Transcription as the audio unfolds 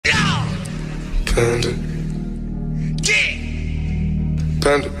Panda.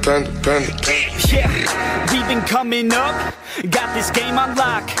 Panda, panda, panda, panda. Yeah, we've been coming up, got this game on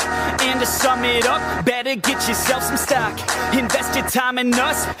lock. And to sum it up, better get yourself some stock. Invest your time in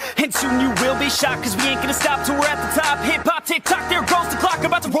us, and soon you will be shocked. Cause we ain't gonna stop till we're at the top. Hip hop, tick tock, there goes the clock.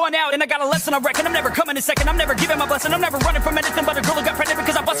 About to run out, and I got a lesson I reckon. I'm never coming in second, I'm never giving my blessing. I'm never running from anything but a girl who got pregnant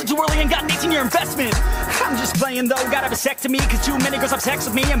because I busted too early and got an 18-year investment. I'm just playing though, got a vasectomy cause too many girls have sex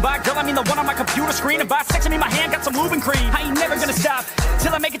with me. And by girl I mean the one on my computer screen. And by sex I mean my hand got some lube and cream. I ain't never gonna stop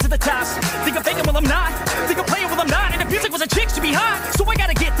till I make it to the top. Think I'm faking, well I'm not. Think I'm playing, well I'm not. And the music was a chicks to be hot, so I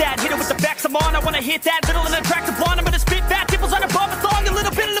gotta get that. Hit it with the facts I'm on. I wanna hit that little and attractive blonde. I'm gonna spit fat tipples on above a thong. A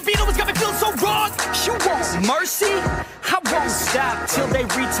little bit of libido has got me feeling so wrong. You want mercy? I won't stop till they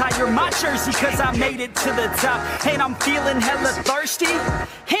retire my jersey. Cause I made it to the top, and I'm feeling hella thirsty.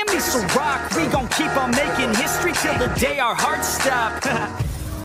 Hand me some rock, we gon' keep on making history till the day our hearts stop.